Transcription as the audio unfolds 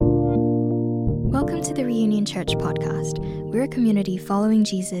Welcome to the Reunion Church podcast. We're a community following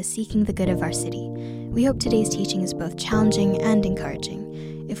Jesus, seeking the good of our city. We hope today's teaching is both challenging and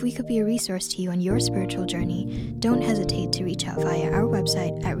encouraging. If we could be a resource to you on your spiritual journey, don't hesitate to reach out via our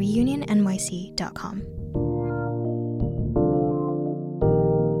website at reunionnyc.com.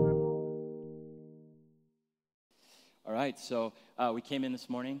 All right, so we came in this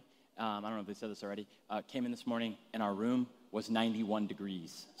morning. I don't know if they said this already. Came in this morning, and our room was 91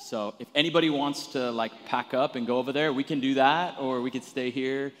 degrees. So if anybody wants to pack up and go over there, we can do that, or we could stay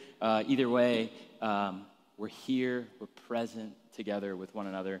here. Either way, we're here, we're present together with one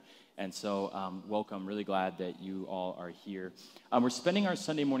another. And so welcome, really glad that you all are here. We're spending our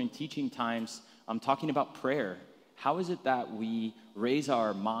Sunday morning teaching times talking about prayer. How is it that we raise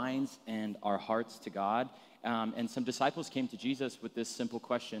our minds and our hearts to God? And some disciples came to Jesus with this simple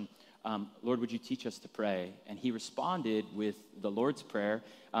question, Lord, would you teach us to pray? And he responded with the Lord's Prayer.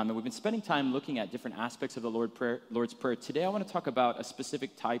 And we've been spending time looking at different aspects of the Lord's Prayer. Today I want to talk about a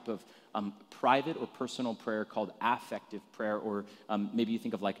specific type of private or personal prayer called affective prayer, or maybe you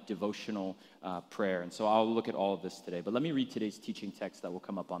think of devotional prayer. And so I'll look at all of this today. But let me read today's teaching text that will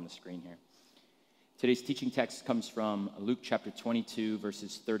come up on the screen here. Today's teaching text comes from Luke chapter 22,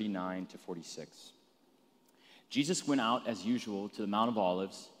 verses 39 to 46. Jesus went out as usual to the Mount of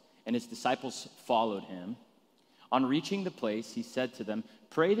Olives, and his disciples followed him. On reaching the place, he said to them,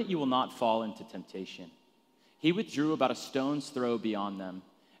 "Pray that you will not fall into temptation." He withdrew about a stone's throw beyond them,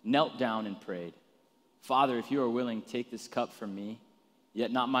 knelt down and prayed, "Father, if you are willing, take this cup from me,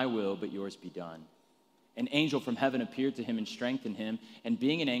 yet not my will, but yours be done." An angel from heaven appeared to him and strengthened him, and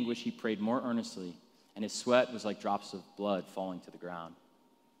being in anguish, he prayed more earnestly, and his sweat was like drops of blood falling to the ground.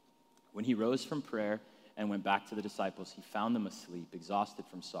 When he rose from prayer and went back to the disciples, he found them asleep, exhausted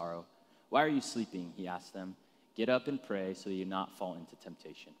from sorrow. "Why are you sleeping?" he asked them. "Get up and pray so that you not fall into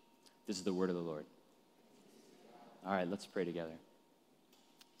temptation." This is the word of the Lord. All right, let's pray together.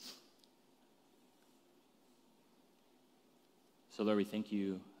 So Lord, we thank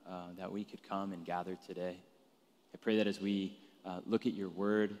you that we could come and gather today. I pray that as we look at your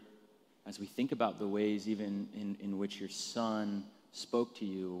word, as we think about the ways even in which your son spoke to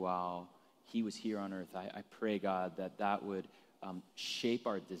you while he was here on earth, I pray, God, that would shape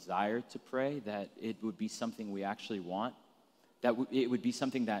our desire to pray, that it would be something we actually want, that it would be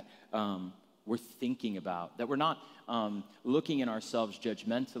something that we're thinking about, that we're not looking in ourselves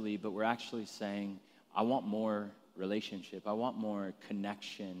judgmentally, but we're actually saying, I want more relationship, I want more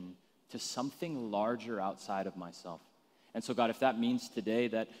connection to something larger outside of myself. And so, God, if that means today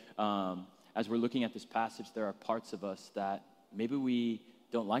that as we're looking at this passage, there are parts of us that maybe we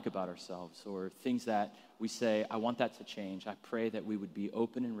don't like about ourselves, or things that we say, I want that to change, I pray that we would be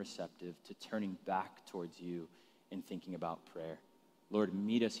open and receptive to turning back towards you and thinking about prayer. Lord,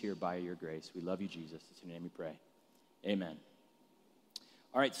 meet us here by your grace. We love you, Jesus. It's in your name we pray. Amen.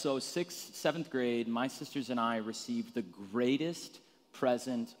 All right, so 6th, 7th grade, my sisters and I received the greatest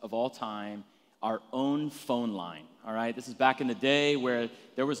present of all time, our own phone line. All right, this is back in the day where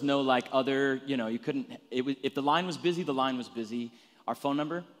there was no other, you couldn't, if the line was busy, the line was busy. Our phone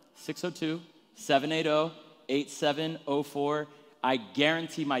number, 602-780-8704. I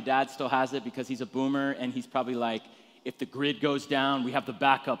guarantee my dad still has it because he's a boomer, and he's probably if the grid goes down, we have the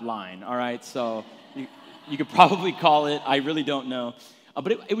backup line, all right? So you could probably call it. I really don't know.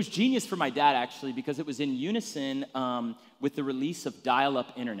 But it was genius for my dad, actually, because it was in unison with the release of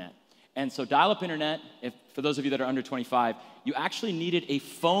dial-up internet. And so dial-up internet, for those of you that are under 25, you actually needed a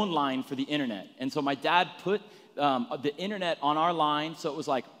phone line for the internet. And so my dad put the internet on our line, so it was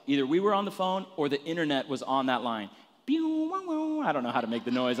either we were on the phone or the internet was on that line. I don't know how to make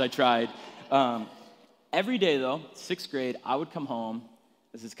the noise. I tried. Every day, though, 6th grade, I would come home.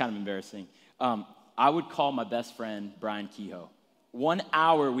 This is kind of embarrassing. I would call my best friend, Brian Kehoe. 1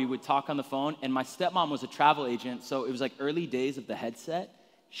 hour, we would talk on the phone, and my stepmom was a travel agent, so it was early days of the headset.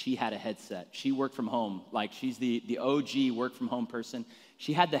 She had a headset. She worked from home. She's the OG work-from-home person.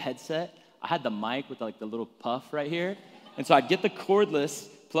 She had the headset. I had the mic with the little puff right here. And so I'd get the cordless,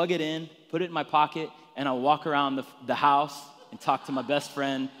 plug it in, put it in my pocket, and I'll walk around the house and talk to my best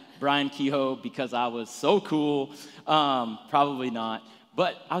friend, Brian Kehoe, because I was so cool. Probably not.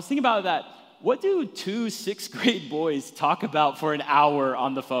 But I was thinking about that. What do 2 6th grade boys talk about for an hour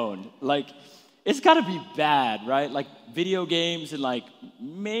on the phone? It's got to be bad, right? Video games and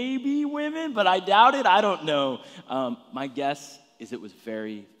maybe women, but I doubt it. I don't know. My guess is it was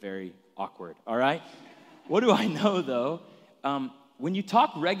very, very awkward, all right? What do I know, though? When you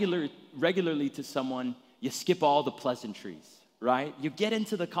talk regularly to someone, you skip all the pleasantries, right? You get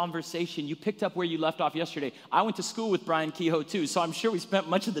into the conversation. You picked up where you left off yesterday. I went to school with Brian Kehoe too, so I'm sure we spent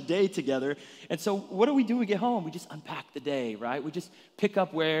much of the day together. And so what do? We get home? We just unpack the day, right? We just pick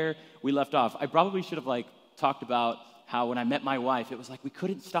up where we left off. I probably should have talked about how when I met my wife, it was like we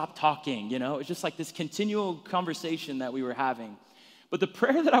couldn't stop talking, It was just like this continual conversation that we were having. But the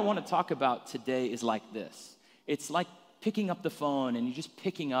prayer that I want to talk about today is like this. It's like picking up the phone and you're just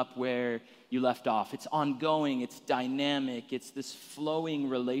picking up where you left off. It's ongoing, it's dynamic, it's this flowing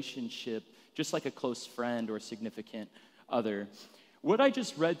relationship, just like a close friend or significant other. What I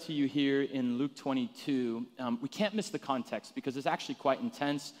just read to you here in Luke 22, we can't miss the context because it's actually quite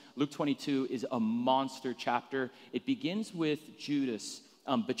intense. Luke 22 is a monster chapter. It begins with Judas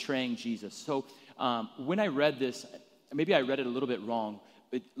betraying Jesus. So when I read this, maybe I read it a little bit wrong,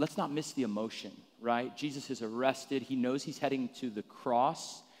 but let's not miss the emotion, right? Jesus is arrested. He knows he's heading to the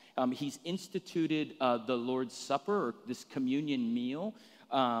cross. He's instituted the Lord's Supper, or this communion meal,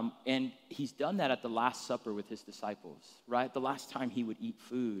 and he's done that at the Last Supper with his disciples, right? The last time he would eat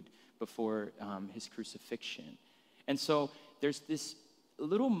food before his crucifixion. And so there's this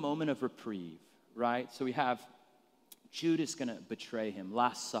little moment of reprieve, right? So we have Judas going to betray him,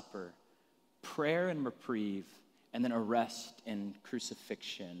 Last Supper, prayer and reprieve, and then arrest and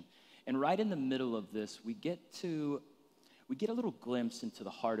crucifixion. And right in the middle of this, we get a little glimpse into the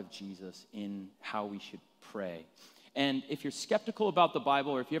heart of Jesus in how we should pray. And if you're skeptical about the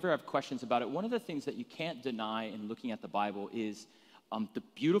Bible, or if you ever have questions about it, one of the things that you can't deny in looking at the Bible is the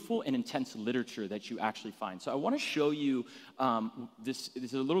beautiful and intense literature that you actually find. So I want to show you this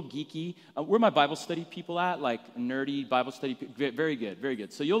is a little geeky. Where are my Bible study people at? Like nerdy Bible study people? Very good, very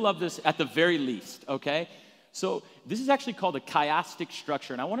good. So you'll love this at the very least, okay? So this is actually called a chiastic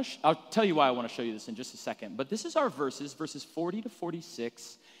structure, and I'll tell you why I want to show you this in just a second. But this is our verses 40 to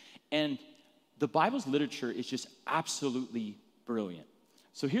 46, and the Bible's literature is just absolutely brilliant.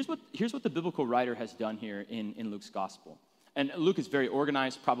 So here's what the biblical writer has done here in Luke's gospel. And Luke is very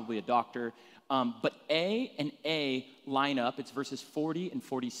organized, probably a doctor, but A and A line up. It's verses 40 and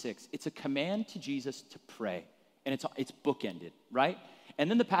 46. It's a command to Jesus to pray, and it's bookended, right? And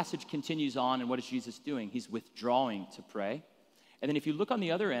then the passage continues on, and what is Jesus doing? He's withdrawing to pray. And then if you look on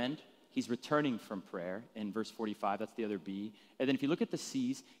the other end, he's returning from prayer in verse 45. That's the other B. And then if you look at the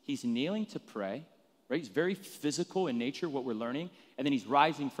C's, he's kneeling to pray, right? He's very physical in nature, what we're learning. And then he's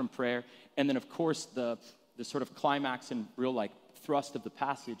rising from prayer. And then, of course, the sort of climax and real, thrust of the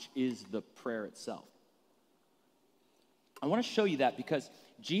passage is the prayer itself. I want to show you that because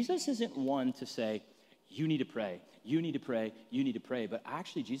Jesus isn't one to say, you need to pray, you need to pray, you need to pray. But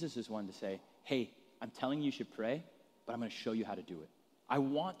actually, Jesus is one to say, hey, I'm telling you should pray, but I'm going to show you how to do it. I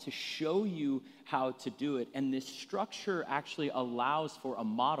want to show you how to do it. And this structure actually allows for a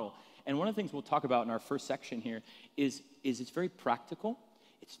model. And one of the things we'll talk about in our first section here is it's very practical.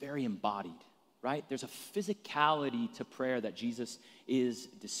 It's very embodied, right? There's a physicality to prayer that Jesus is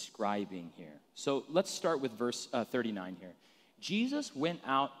describing here. So let's start with verse 39 here. Jesus went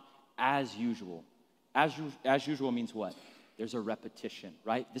out as usual. As usual means what? There's a repetition,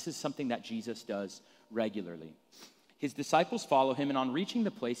 right? This is something that Jesus does regularly. His disciples follow him, and on reaching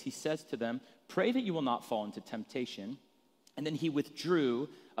the place, he says to them, pray that you will not fall into temptation. And then he withdrew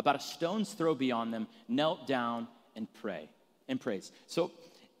about a stone's throw beyond them, knelt down and prays. So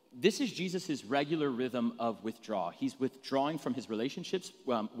this is Jesus' regular rhythm of withdrawal. He's withdrawing from his relationships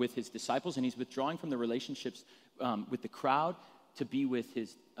with his disciples, and he's withdrawing from the relationships with the crowd to be with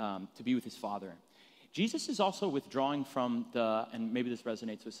his Father. Jesus is also withdrawing from and maybe this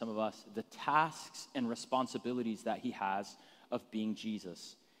resonates with some of us, the tasks and responsibilities that he has of being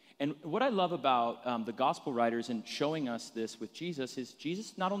Jesus. And what I love about the gospel writers and showing us this with Jesus is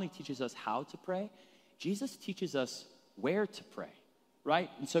Jesus not only teaches us how to pray, Jesus teaches us where to pray, right?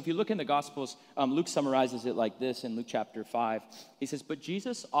 And so if you look in the Gospels, Luke summarizes it like this in Luke chapter 5. He says, but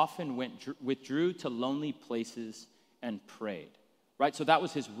Jesus often withdrew to lonely places and prayed. Right, so that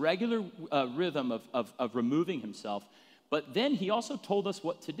was his regular rhythm of removing himself. But then he also told us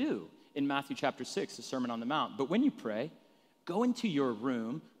what to do in Matthew chapter 6, the Sermon on the Mount. But when you pray, go into your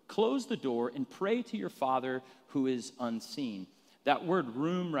room, close the door, and pray to your Father who is unseen. That word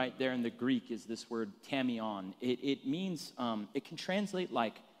room right there in the Greek is this word tamion. It means, it can translate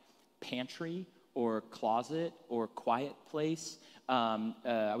like pantry or closet or quiet place.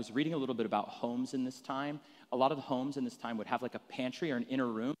 I was reading a little bit about homes in this time. A lot of the homes in this time would have like a pantry or an inner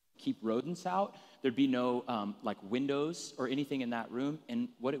room to keep rodents out. There'd be no like windows or anything in that room. And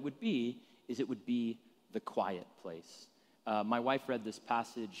what it would be is it would be the quiet place. My wife read this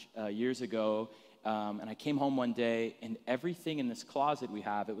passage years ago, and I came home one day, and everything in this closet we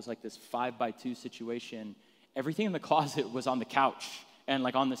have, it was like this 5x2 situation, everything in the closet was on the couch and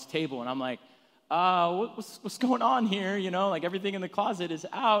like on this table. And I'm like, what's going on here? You know, like everything in the closet is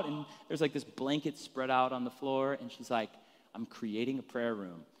out. And there's like this blanket spread out on the floor. And she's like, I'm creating a prayer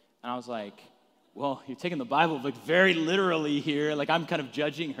room. And I was like, well, you're taking the Bible like very literally here. Like I'm kind of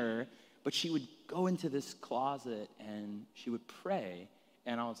judging her. But she would go into this closet and she would pray.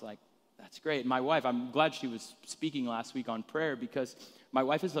 And I was like, that's great. My wife, I'm glad she was speaking last week on prayer because my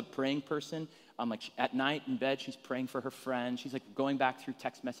wife is a praying person. Like at night in bed, she's praying for her friend. She's like going back through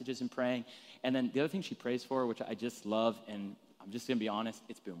text messages and praying. And then the other thing she prays for, which I just love, and I'm just going to be honest,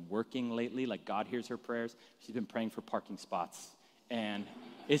 it's been working lately. Like God hears her prayers. She's been praying for parking spots. And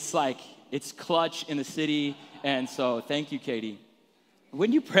it's like, it's clutch in the city. And so thank you, Katie.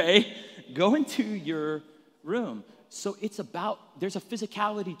 When you pray, go into your room. So it's about, there's a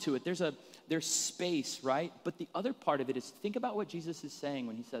physicality to it. There's space, right? But the other part of it is, think about what Jesus is saying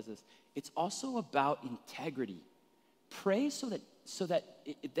when he says this. It's also about integrity. Pray so that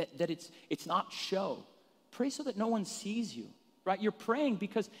it's not show. Pray so that no one sees you, right? You're praying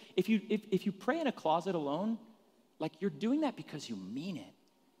because if you pray in a closet alone, like you're doing that because you mean it.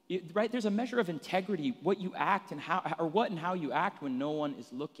 Right? There's a measure of integrity, what you act and how you act when no one is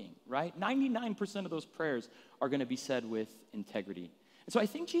looking, right? 99% of those prayers are going to be said with integrity. And so I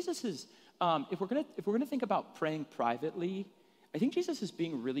think Jesus is, if we're gonna think about praying privately, I think Jesus is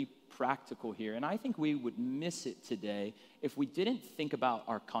being really practical here, and I think we would miss it today if we didn't think about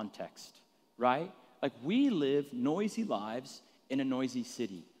our context, right? Like we live noisy lives in a noisy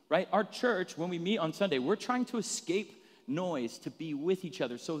city, right? Our church, when we meet on Sunday, we're trying to escape noise to be with each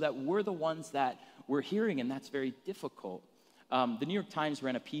other so that we're the ones that we're hearing, and that's very difficult. The New York Times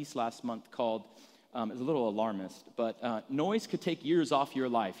ran a piece last month called, it was a little alarmist, but noise could take years off your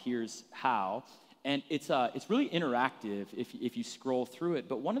life. Here's how. And it's really interactive if you scroll through it.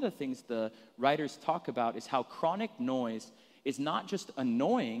 But one of the things the writers talk about is how chronic noise is not just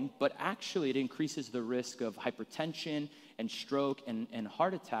annoying, but actually it increases the risk of hypertension and stroke and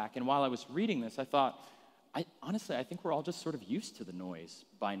heart attack. And while I was reading this, I thought, honestly, I think we're all just sort of used to the noise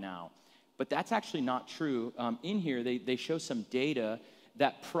by now. But that's actually not true. In here, they show some data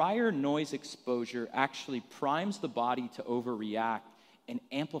that prior noise exposure actually primes the body to overreact and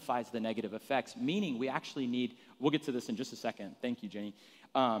amplifies the negative effects, meaning we actually need, we'll get to this in just a second, thank you, Jenny,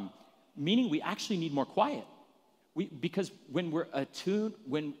 meaning we actually need more quiet. Because when we're attuned,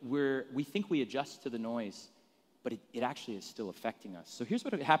 we think we adjust to the noise, but it actually is still affecting us. So here's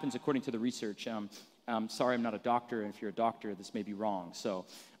what happens according to the research. Sorry, I'm not a doctor, and if you're a doctor, this may be wrong. So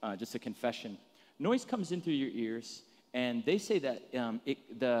just a confession. Noise comes in through your ears, and they say that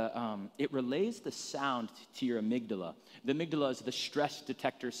it relays the sound to your amygdala. The amygdala is the stress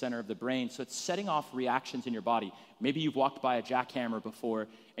detector center of the brain, so it's setting off reactions in your body. Maybe you've walked by a jackhammer before,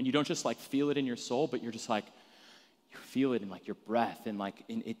 and you don't just like feel it in your soul, but you're just like, you feel it in like your breath, and like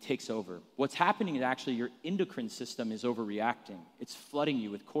it takes over. What's happening is actually your endocrine system is overreacting. It's flooding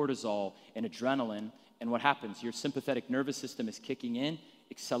you with cortisol and adrenaline, and what happens? Your sympathetic nervous system is kicking in,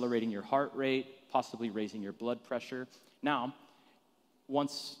 accelerating your heart rate, possibly raising your blood pressure. Now,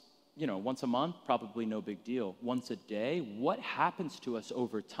 once a month, probably no big deal. Once a day, what happens to us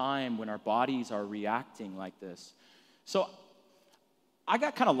over time when our bodies are reacting like this? So I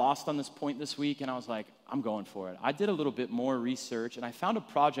got kind of lost on this point this week, and I was like, I'm going for it. I did a little bit more research, and I found a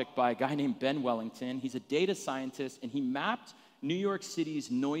project by a guy named Ben Wellington. He's a data scientist, and he mapped New York City's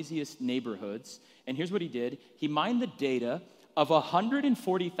noisiest neighborhoods. And here's what he did. He mined the data of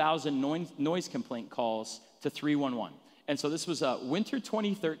 140,000 noise complaint calls to 311. And so this was winter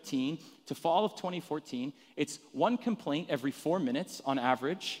 2013 to fall of 2014. It's one complaint every 4 minutes on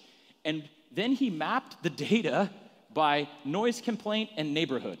average. And then he mapped the data by noise complaint and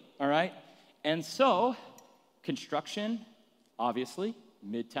neighborhood, all right? And so construction, obviously,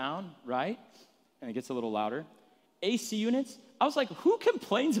 Midtown, right? And it gets a little louder. AC units, I was like, who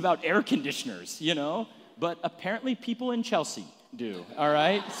complains about air conditioners, you know? But apparently people in Chelsea do, all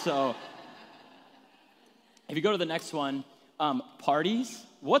right? So if you go to the next one, parties.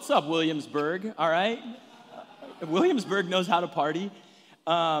 What's up, Williamsburg, all right? Williamsburg knows how to party.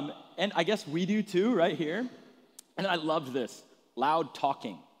 And I guess we do too, right here. And I loved this, loud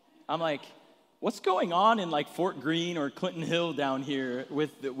talking. I'm like, what's going on in like Fort Greene or Clinton Hill down here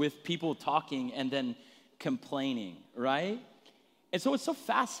with people talking and then complaining, right? And so what's so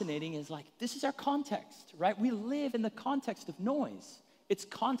fascinating is like, this is our context, right? We live in the context of noise. It's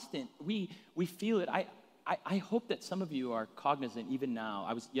constant. We feel it. I hope that some of you are cognizant even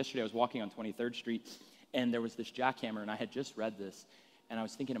now. Yesterday I was walking on 23rd Street, and there was this jackhammer, and I had just read this, and I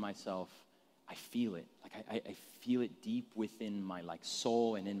was thinking to myself, I feel it. Like I feel it deep within my like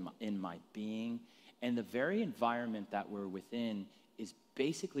soul and in my being. And the very environment that we're within is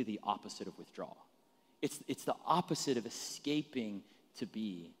basically the opposite of withdrawal. It's the opposite of escaping to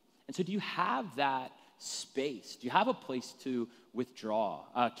be. And so do you have that space? Do you have a place to withdraw?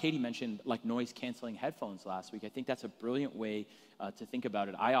 Katie mentioned like noise canceling headphones last week. I think that's a brilliant way to think about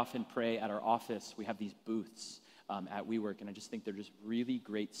it. I often pray at our office. We have these booths at WeWork, and I just think they're just really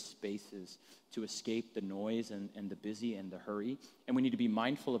great spaces to escape the noise and the busy and the hurry. And we need to be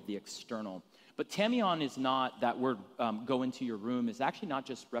mindful of the external. But tamion is not, that word go into your room, is actually not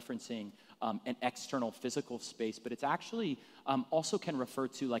just referencing an external physical space, but it's actually also can refer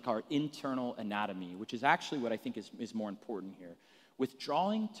to like our internal anatomy, which is actually what I think is more important here.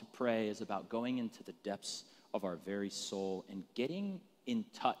 Withdrawing to pray is about going into the depths of our very soul and getting in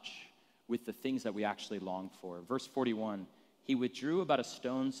touch with the things that we actually long for. Verse 41, he withdrew about a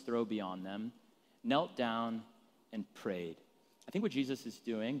stone's throw beyond them, knelt down and prayed. I think what Jesus is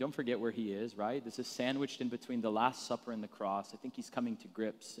doing, don't forget where he is, right? This is sandwiched in between the Last Supper and the cross. I think he's coming to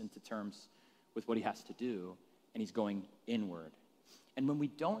grips, into terms with what he has to do, and he's going inward. And when we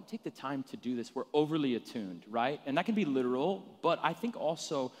don't take the time to do this, we're overly attuned, right? And that can be literal, but I think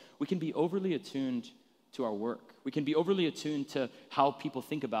also we can be overly attuned to our work. We can be overly attuned to how people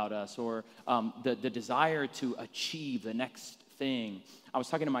think about us, or the desire to achieve the next thing. I was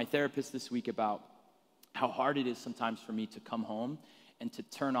talking to my therapist this week about how hard it is sometimes for me to come home and to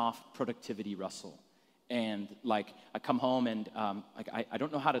turn off productivity Russell. And like I come home and I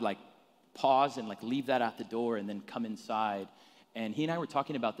don't know how to like pause and like leave that at the door and then come inside. And he and I were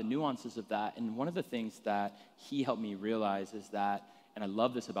talking about the nuances of that. And one of the things that he helped me realize is that, and I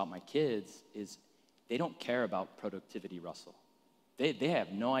love this about my kids, is they don't care about productivity Russell. They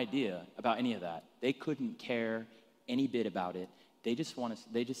have no idea about any of that. They couldn't care any bit about it. They just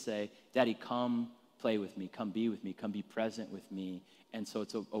say, Daddy, come play with me, come be with me, come be present with me. And so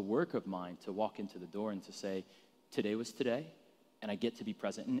it's a work of mine to walk into the door and to say, today was today, and I get to be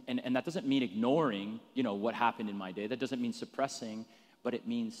present. And that doesn't mean ignoring, what happened in my day. That doesn't mean suppressing, but it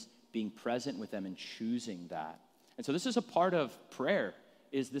means being present with them and choosing that. And so this is a part of prayer,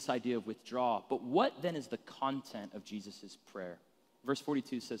 is this idea of withdraw. But what then is the content of Jesus' prayer? Verse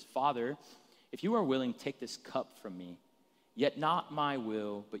 42 says, Father, if you are willing, take this cup from me, yet not my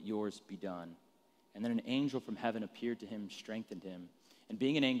will, but yours be done. And then an angel from heaven appeared to him, strengthened him. And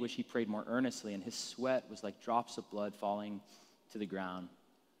being in anguish, he prayed more earnestly, and his sweat was like drops of blood falling to the ground.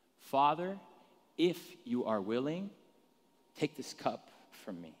 Father, if you are willing, take this cup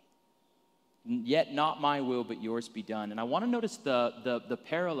from me. Yet not my will, but yours be done. And I want to notice the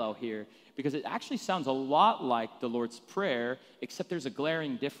parallel here, because it actually sounds a lot like the Lord's Prayer, except there's a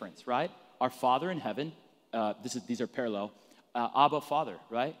glaring difference, right? Our Father in heaven, these are parallel. Abba, Father,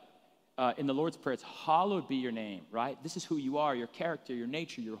 right? In the Lord's Prayer, it's hallowed be your name, right? This is who you are, your character, your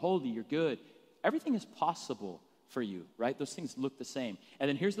nature, you're holy, you're good. Everything is possible for you, right? Those things look the same. And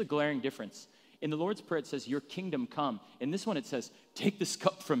then here's the glaring difference. In the Lord's Prayer, it says, your kingdom come. In this one, it says, take this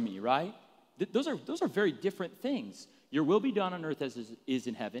cup from me, right? Those are very different things. Your will be done on earth as is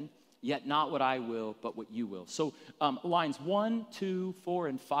in heaven, yet not what I will, but what you will. So lines 1, 2, 4,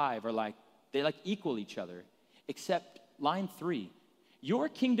 and 5 are they equal each other, except line 3. Your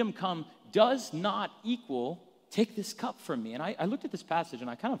kingdom come does not equal take this cup from me. And I looked at this passage and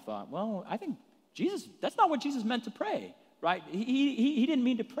I kind of thought, well, I think that's not what Jesus meant to pray, right? He didn't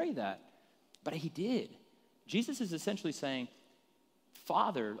mean to pray that, but he did. Jesus is essentially saying,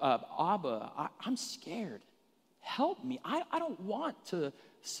 Father, Abba, I'm scared. Help me. I don't want to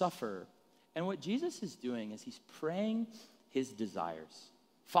suffer. And what Jesus is doing is he's praying his desires.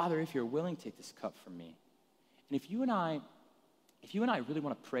 Father, if you're willing, take this cup from me. And if you and I really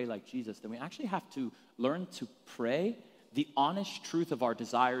want to pray like Jesus, then we actually have to learn to pray the honest truth of our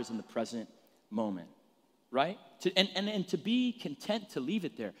desires in the present moment, right? And to be content to leave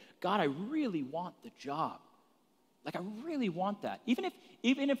it there. God, I really want the job. Like, I really want that. Even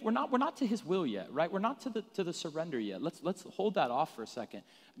if we're not to his will yet, right? We're not to the surrender yet. Let's hold that off for a second.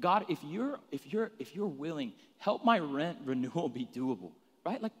 God, if you're willing, help my rent renewal be doable,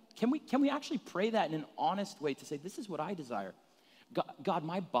 right? Like, can we actually pray that in an honest way to say, this is what I desire? God,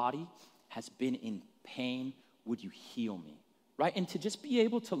 my body has been in pain. Would you heal me, right? And to just be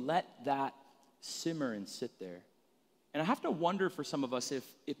able to let that simmer and sit there. And I have to wonder for some of us if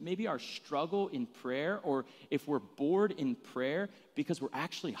maybe our struggle in prayer, or if we're bored in prayer because we're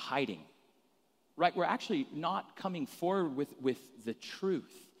actually hiding, right? We're actually not coming forward with the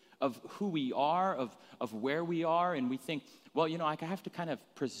truth of who we are, of where we are, and we think, well, I have to kind of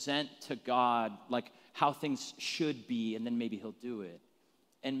present to God like how things should be, and then maybe he'll do it.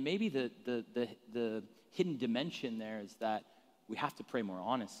 And maybe the hidden dimension there is that we have to pray more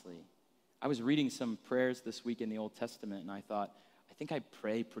honestly. I was reading some prayers this week in the Old Testament, and I thought, I think I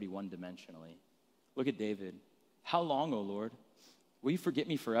pray pretty one-dimensionally. Look at David. How long, O Lord? Will you forget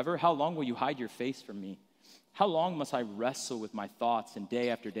me forever? How long will you hide your face from me? How long must I wrestle with my thoughts and day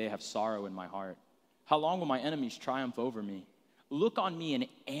after day have sorrow in my heart? How long will my enemies triumph over me? Look on me and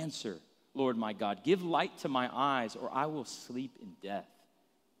answer, Lord my God. Give light to my eyes, or I will sleep in death.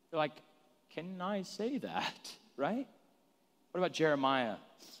 They're like, can I say that, right? What about Jeremiah?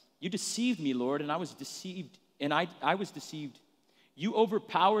 You deceived me, Lord, and I was deceived, I was deceived. You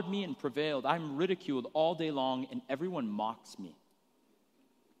overpowered me and prevailed. I'm ridiculed all day long, and everyone mocks me.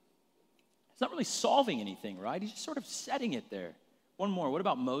 It's not really solving anything, right? He's just sort of setting it there. One more. What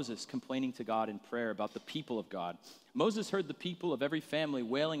about Moses complaining to God in prayer about the people of God? Moses heard the people of every family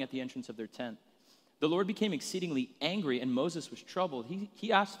wailing at the entrance of their tent. The Lord became exceedingly angry, and Moses was troubled.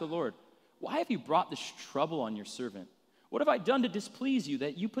 He asked the Lord, why have you brought this trouble on your servant? What have I done to displease you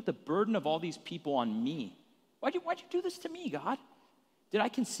that you put the burden of all these people on me? Why'd you do this to me, God? Did I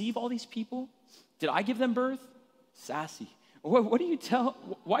conceive all these people? Did I give them birth? Sassy. Why do you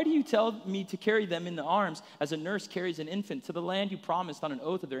tell me to carry them in the arms as a nurse carries an infant to the land you promised on an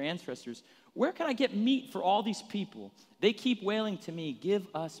oath of their ancestors? Where can I get meat for all these people? They keep wailing to me, give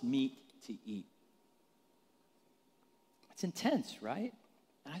us meat to eat. It's intense, right?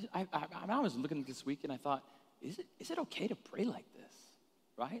 And I was looking at this week and I thought, is it okay to pray like this,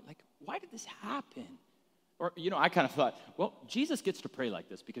 right? Like, why did this happen? Or, I kind of thought, well, Jesus gets to pray like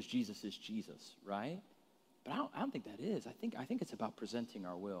this because Jesus is Jesus, right? But I don't think that is. I think it's about presenting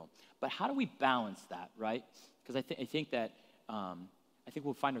our will. But how do we balance that, right? Because I think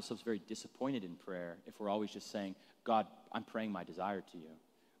we'll find ourselves very disappointed in prayer if we're always just saying, God, I'm praying my desire to you.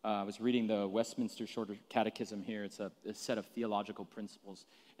 I was reading the Westminster Shorter Catechism here. It's a set of theological principles.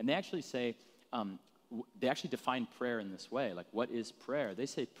 And they actually say, they actually define prayer in this way. Like, what is prayer? They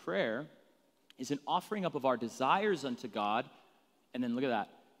say prayer is an offering up of our desires unto God, and then look at that,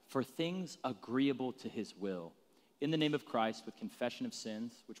 for things agreeable to his will. In the name of Christ, with confession of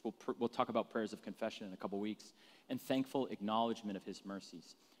sins, which we'll talk about prayers of confession in a couple weeks, and thankful acknowledgement of his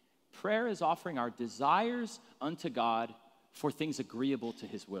mercies. Prayer is offering our desires unto God for things agreeable to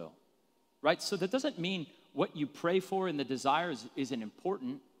his will, right? So that doesn't mean what you pray for and the desires isn't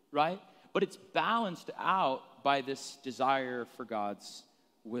important, right? But it's balanced out by this desire for God's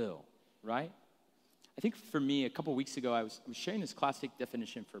will, right? I think for me, a couple weeks ago, I was sharing this classic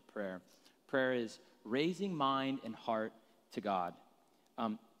definition for prayer. Prayer is raising mind and heart to God.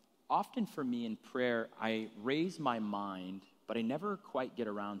 Often for me in prayer, I raise my mind, but I never quite get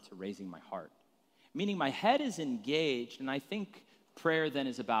around to raising my heart. Meaning my head is engaged, and I think prayer then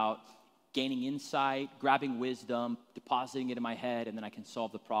is about gaining insight, grabbing wisdom, depositing it in my head, and then I can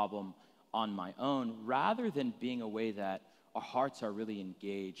solve the problem on my own, rather than being a way that our hearts are really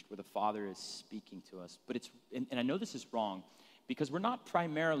engaged, where the Father is speaking to us. But and I know this is wrong, because we're not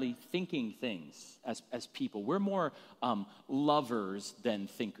primarily thinking things as people. We're more lovers than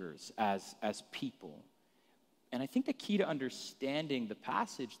thinkers as people. And I think the key to understanding the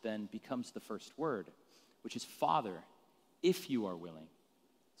passage then becomes the first word, which is Father, if you are willing.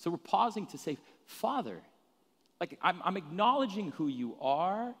 So we're pausing to say, Father, like I'm acknowledging who you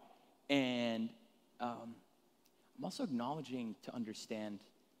are, and I'm also acknowledging to understand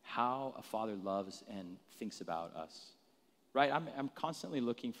how a father loves and thinks about us, right? I'm constantly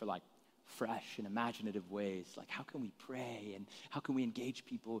looking for like fresh and imaginative ways, like how can we pray and how can we engage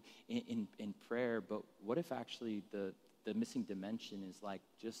people in prayer? But what if actually the missing dimension is like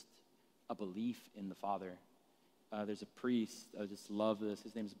just a belief in the Father? There's a priest, I just love this,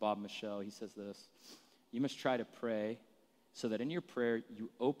 his name is Bob Michelle. He says this: you must try to pray so that in your prayer you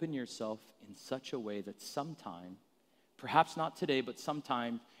open yourself in such a way that sometime, perhaps not today, but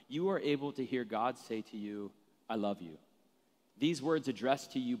sometime, you are able to hear God say to you, I love you. These words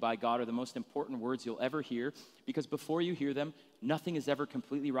addressed to you by God are the most important words you'll ever hear, because before you hear them, nothing is ever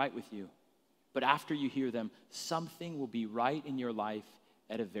completely right with you. But after you hear them, something will be right in your life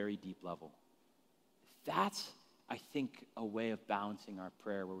at a very deep level. That's, I think, a way of balancing our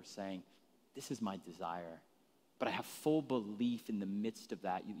prayer, where we're saying, this is my desire, but I have full belief in the midst of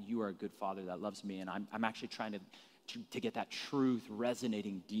that. You are a good Father that loves me, and I'm actually trying to get that truth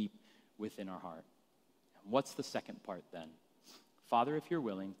resonating deep within our heart. What's the second part then? Father, if you're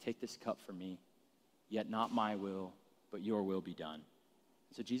willing, take this cup from me, yet not my will, but your will be done.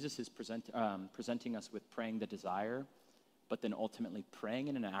 So Jesus is presenting us with praying the desire, but then ultimately praying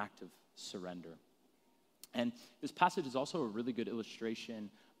in an act of surrender. And this passage is also a really good illustration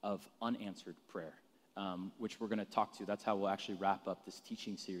of unanswered prayer, which we're going to talk to. That's how we'll actually wrap up this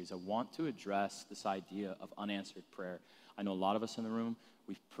teaching series. I want to address this idea of unanswered prayer. I know a lot of us in the room,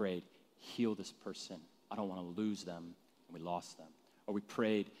 we've prayed heal this person. I don't want to lose them, and we lost them. Or we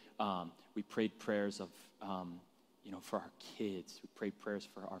prayed prayers of, for our kids. We prayed prayers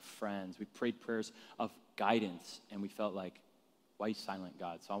for our friends. We prayed prayers of guidance, and we felt like, why are you silent,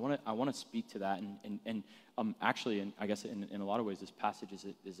 God? So I want to speak to that, and actually, and I guess in a lot of ways, this passage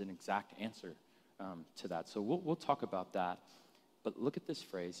is an exact answer to that. So we'll talk about that. But look at this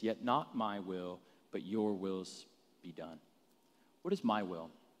phrase, yet not my will, but your wills be done. What is my will?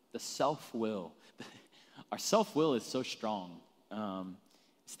 The self-will. Our self-will is so strong.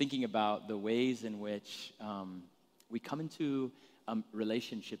 It's thinking about the ways in which we come into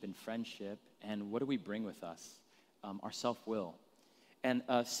relationship and friendship, and what do we bring with us? Our self-will. And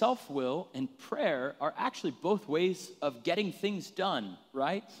self-will and prayer are actually both ways of getting things done,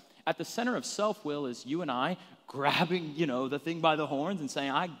 right? At the center of self-will is you and I grabbing, the thing by the horns and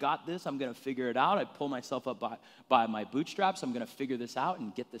saying, I got this, I'm going to figure it out. I pull myself up by my bootstraps. I'm going to figure this out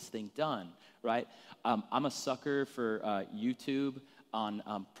and get this thing done, right? I'm a sucker for YouTube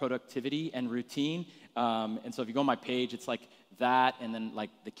on productivity and routine. And so if you go on my page, it's like that, and then like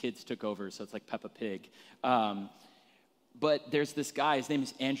the kids took over, so it's like Peppa Pig. But there's this guy, his name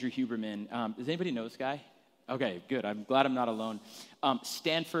is Andrew Huberman. Does anybody know this guy? Okay, good. I'm glad I'm not alone.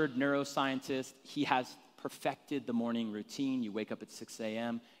 Stanford neuroscientist. He has perfected the morning routine. You wake up at 6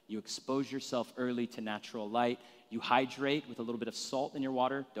 a.m. You expose yourself early to natural light. You hydrate with a little bit of salt in your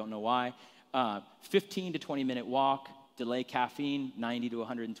water. Don't know why. 15 to 20-minute walk. Delay caffeine, 90 to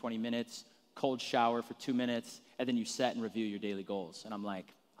 120 minutes. Cold shower for 2 minutes. And then you set and review your daily goals. And I'm like,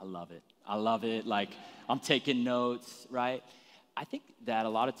 I love it. I love it. Like, I'm taking notes, right? I think that a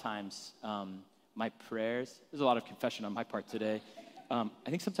lot of times my prayers, there's a lot of confession on my part today. I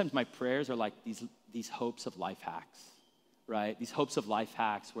think sometimes my prayers are like these hopes of life hacks, right? These hopes of life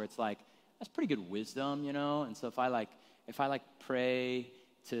hacks where it's like, that's pretty good wisdom, And so if I pray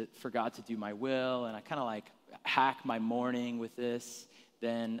for God to do my will, and I kind of like hack my morning with this,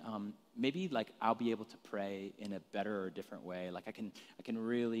 then maybe like I'll be able to pray in a better or different way. Like I can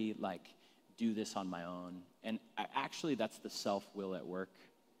really like do this on my own. And actually that's the self-will at work.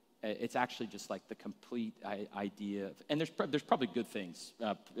 It's actually just like the complete idea of, and there's probably good things,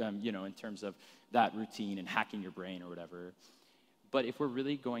 in terms of that routine and hacking your brain or whatever. But if we're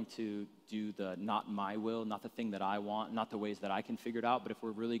really going to do the not my will, not the thing that I want, not the ways that I can figure it out, but if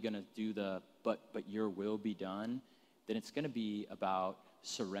we're really going to do the but your will be done, then it's going to be about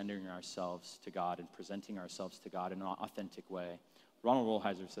surrendering ourselves to God and presenting ourselves to God in an authentic way. Ronald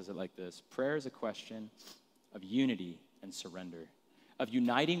Rolheiser says it like this: prayer is a question of unity and surrender, of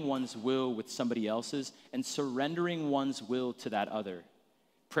uniting one's will with somebody else's and surrendering one's will to that other.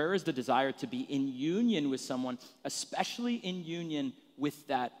 Prayer is the desire to be in union with someone, especially in union with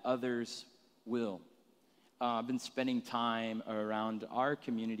that other's will. I've been spending time around our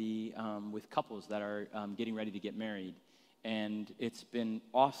community with couples that are getting ready to get married. And it's been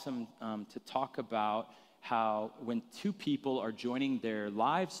awesome to talk about how when two people are joining their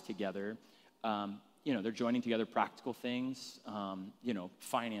lives together, they're joining together practical things,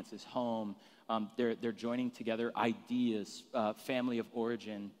 finances, home. They're joining together ideas, family of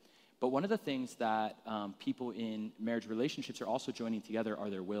origin. But one of the things that people in marriage relationships are also joining together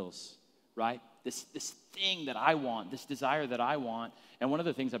are their wills, right? This thing that I want, this desire that I want. And one of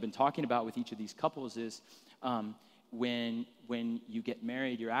the things I've been talking about with each of these couples is when you get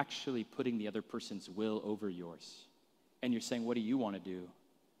married, you're actually putting the other person's will over yours. And you're saying, what do you want to do?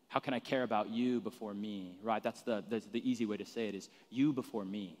 How can I care about you before me, right? That's the easy way to say it is you before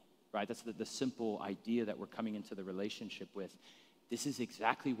me, right? That's the simple idea that we're coming into the relationship with. This is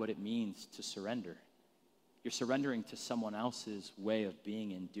exactly what it means to surrender. You're surrendering to someone else's way of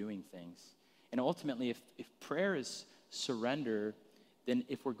being and doing things. And ultimately, if prayer is surrender, then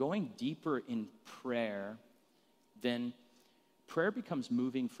if we're going deeper in prayer, then prayer becomes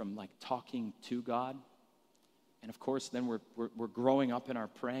moving from like talking to God. And of course, then we're growing up in our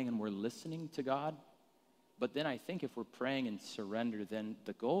praying and we're listening to God. But then I think if we're praying in surrender, then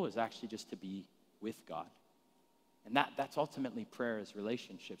the goal is actually just to be with God. And that's ultimately prayer is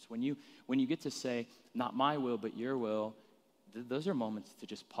relationships. When you get to say, not my will, but your will, those are moments to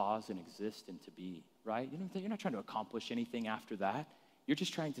just pause and exist and to be, right? You're not trying to accomplish anything after that. You're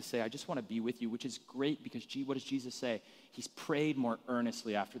just trying to say, I just want to be with you, which is great because, what does Jesus say? He's prayed more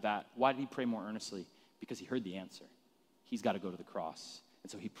earnestly after that. Why did he pray more earnestly? Because he heard the answer. He's got to go to the cross.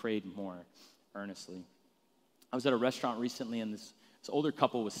 And so he prayed more earnestly. I was at a restaurant recently, and this older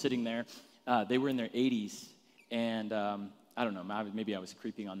couple was sitting there. They were in their 80s, and I don't know, maybe I was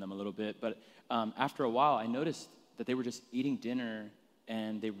creeping on them a little bit, but after a while, I noticed that they were just eating dinner,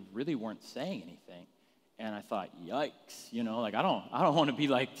 and they really weren't saying anything. And I thought, yikes, like I don't want to be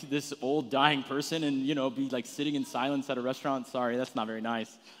like this old dying person and, be like sitting in silence at a restaurant. Sorry, that's not very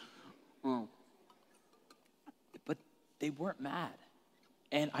nice. But they weren't mad.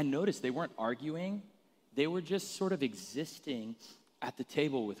 And I noticed they weren't arguing. They were just sort of existing at the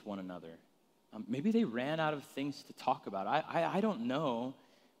table with one another. Maybe they ran out of things to talk about. I don't know.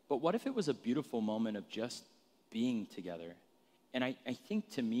 But what if it was a beautiful moment of just being together? And I think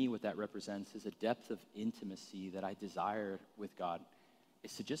to me what that represents is a depth of intimacy that I desire with God,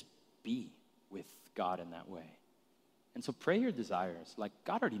 is to just be with God in that way. And so pray your desires. Like,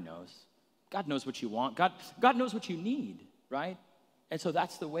 God already knows. God knows what you want. God knows what you need, right? And so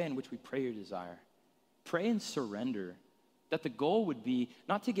that's the way in which we pray your desire. Pray and surrender. That the goal would be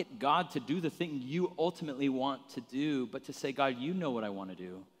not to get God to do the thing you ultimately want to do, but to say, God, you know what I want to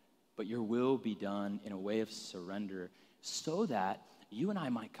do, but your will be done in a way of surrender, so that you and I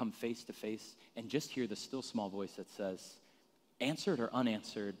might come face to face and just hear the still small voice that says, answered or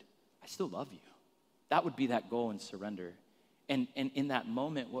unanswered, I still love you. That would be that goal in surrender. And in that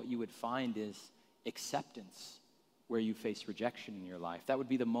moment, what you would find is acceptance where you face rejection in your life. That would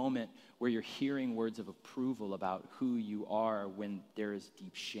be the moment where you're hearing words of approval about who you are when there is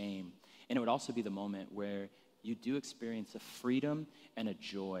deep shame. And it would also be the moment where you do experience a freedom and a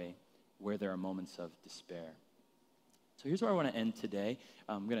joy where there are moments of despair. So here's where I want to end today.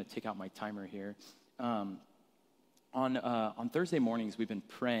 I'm going to take out my timer here. On Thursday mornings, we've been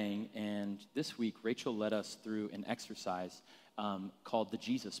praying, and this week, Rachel led us through an exercise called the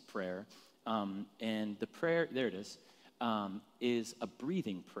Jesus Prayer. And the prayer, there it is a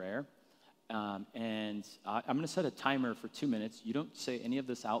breathing prayer. And I'm going to set a timer for 2 minutes. You don't say any of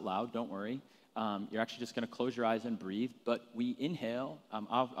this out loud, don't worry. You're actually just going to close your eyes and breathe. But we inhale.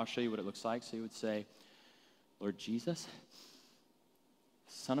 I'll show you what it looks like. So you would say, Lord Jesus,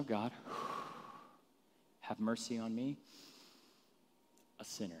 Son of God, have mercy on me, a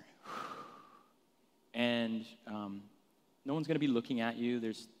sinner. And no one's going to be looking at you.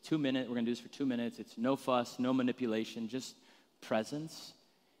 There's 2 minutes. We're going to do this for 2 minutes. It's no fuss, no manipulation, just presence.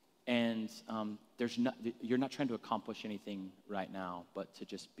 And you're not trying to accomplish anything right now, but to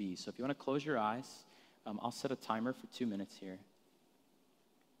just be. So if you want to close your eyes, I'll set a timer for 2 minutes here.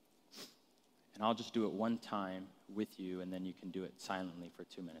 And I'll just do it one time with you, and then you can do it silently for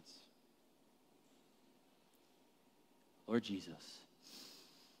 2 minutes. Lord Jesus,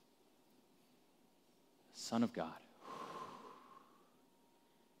 Son of God,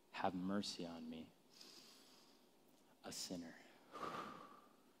 have mercy on me, a sinner.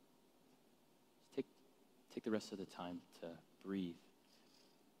 Take the rest of the time to breathe.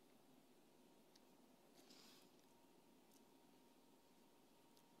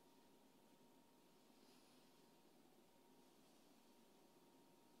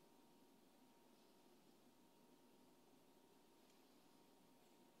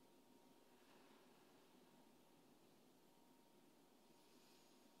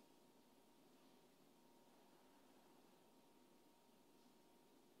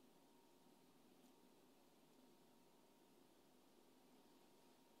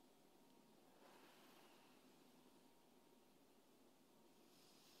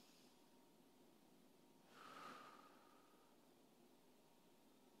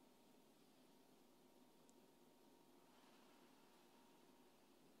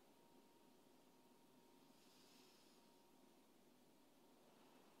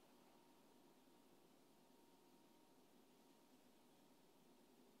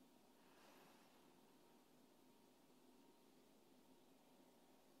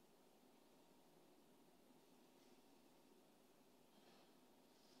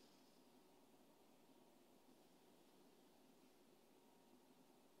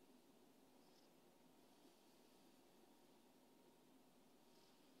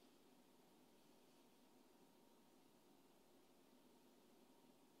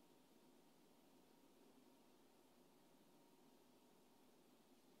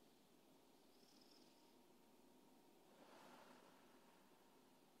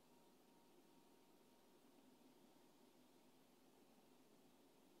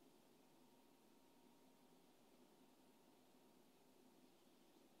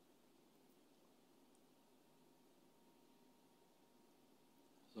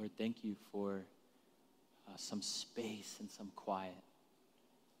 Lord, thank you for some space and some quiet.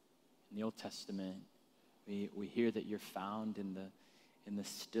 In the Old Testament, we hear that you're found in the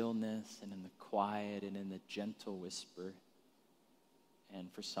stillness and in the quiet and in the gentle whisper.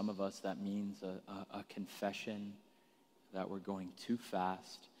 And for some of us, that means a confession that we're going too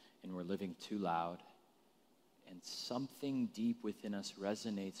fast and we're living too loud. And something deep within us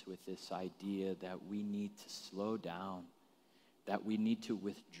resonates with this idea that we need to slow down, that we need to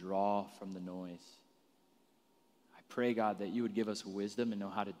withdraw from the noise. I pray, God, that you would give us wisdom and know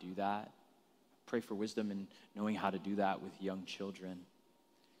how to do that. I pray for wisdom in knowing how to do that with young children.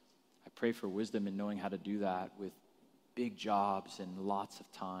 I pray for wisdom in knowing how to do that with big jobs and lots of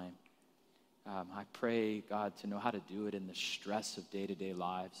time. I pray, God, to know how to do it in the stress of day-to-day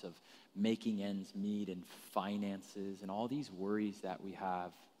lives, of making ends meet and finances and all these worries that we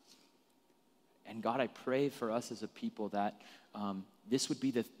have. And God, I pray for us as a people that this would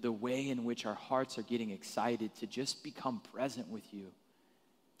be the way in which our hearts are getting excited to just become present with you,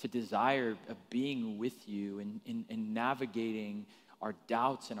 to desire being with you and navigating our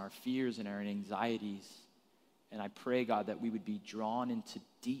doubts and our fears and our anxieties. And I pray, God, that we would be drawn into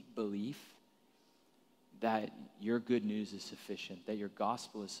deep belief that your good news is sufficient, that your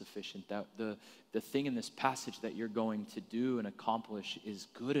gospel is sufficient, that the thing in this passage that you're going to do and accomplish is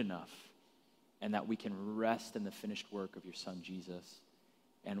good enough, and that we can rest in the finished work of your Son, Jesus.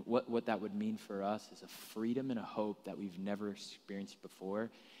 And what that would mean for us is a freedom and a hope that we've never experienced before,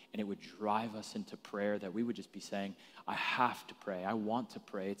 and it would drive us into prayer, that we would just be saying, I have to pray, I want to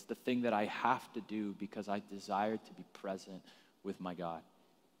pray. It's the thing that I have to do because I desire to be present with my God.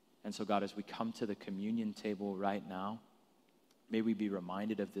 And so, God, as we come to the communion table right now, may we be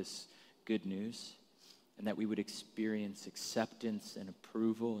reminded of this good news, and that we would experience acceptance and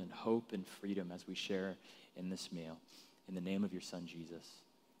approval and hope and freedom as we share in this meal. In the name of your Son, Jesus,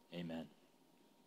 amen.